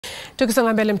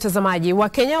Tukisonga mbele mtazamaji,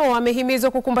 Wakenya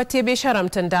wamehimizwa kukumbatia biashara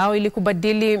mtandao ili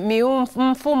kubadili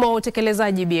mfumo wa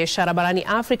utekeelezaji biashara barani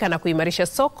Afrika na kuimarisha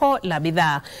soko la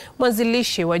bidhaa.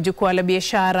 Mwanzilishi wa jukwaa la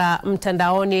biashara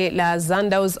mtandaoni la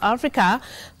Zandaux Africa,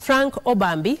 Franck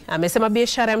Obambi, amesema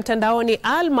biashara ya mtandaoni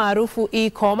almaarufu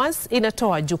e-commerce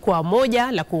inatoa jukwaa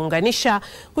moja la kuunganisha,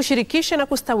 kushirikisha na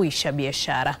kustawisha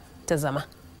biashara. Tazama.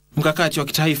 Mkakati wa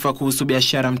kitaifa kuhusu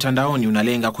biashara mtandaoni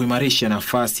unalenga kuimarisha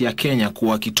nafasi ya Kenya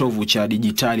kuwa kitovu cha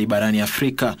dijitali barani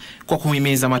Afrika kwa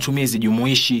kuhimiza matumizi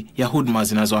jumuishi ya huduma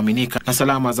zinazoaminika na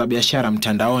salama za biashara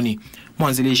mtandaoni.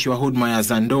 Mwanzilishi wa huduma ya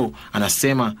Zandaux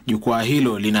anasema jukwaa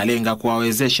hilo linalenga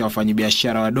kuwawezesha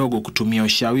wafanyabiashara wadogo kutumia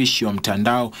ushawishi wa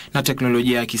mtandao na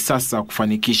teknolojia ya kisasa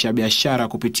kufanikisha biashara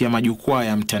kupitia majukwaa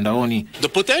ya mtandaoni. The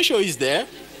potential is there.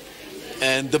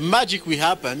 And the magic will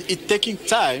happen, it's taking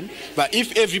time, but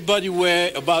if everybody were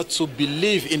about to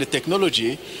believe in the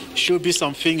technology, should be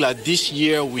something like this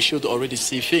year we should already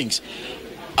see things.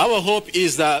 Our hope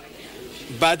is that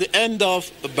by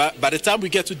the time we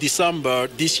get to December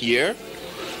this year,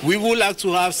 we would like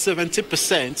to have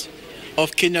 70%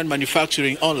 of Kenyan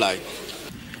manufacturing online.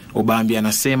 Obambi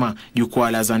anasema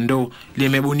jukwaa la Zandaux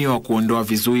limebuniwa kuondoa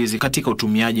vizuizi katika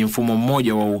utumiaji mfumo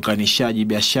mmoja wa uunganishaji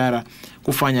biashara,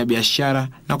 kufanya biashara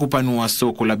na kupanua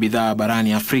soko la bidhaa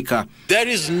barani Afrika.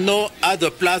 There is no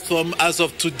other platform as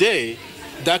of today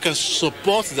that can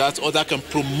support that or that can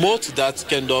promote that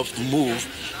kind of move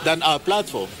than our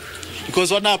platform.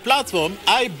 Because on our platform,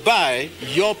 I buy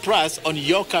your price on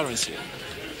your currency.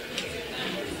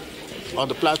 On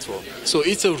the platform. So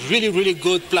it's a really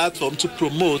good platform to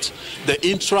promote the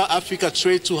intra-Africa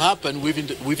trade to happen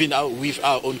with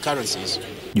our own currencies.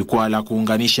 Jukwaa la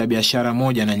kuunganisha biashara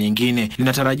moja na nyingine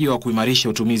linatarajiwa kuimarisha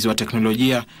utumizi wa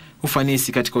teknolojia,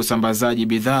 ufanisi katika usambazaji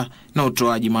bidhaa na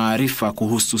utoaji maarifa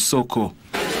kuhusu soko.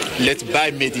 Let's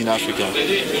buy made in Africa.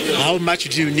 How much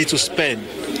do you need to spend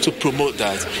to promote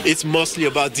that? It's mostly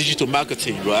about digital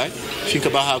marketing, right? Think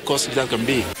about how costly that can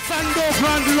be. Zandaux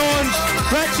brand launch,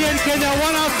 Kenya,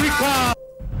 One Africa.